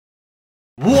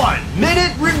1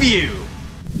 minute review.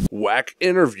 Whack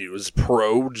interviews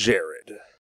ProJared.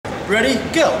 Ready?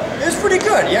 Go. It was pretty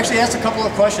good. He actually asked a couple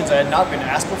of questions that had not been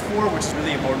asked before, which is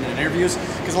really important in interviews,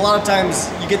 because a lot of times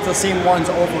you get the same ones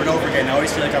over and over again. I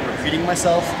always feel like I'm repeating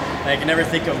myself, and I can never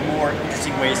think of more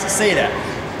interesting ways to say that.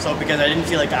 So because I didn't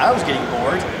feel like I was getting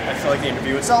bored, I felt like the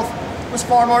interview itself was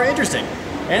far more interesting.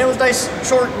 And it was nice,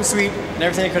 short and sweet, and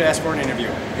everything I could ask for in an interview.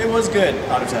 It was good,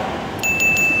 out of 10.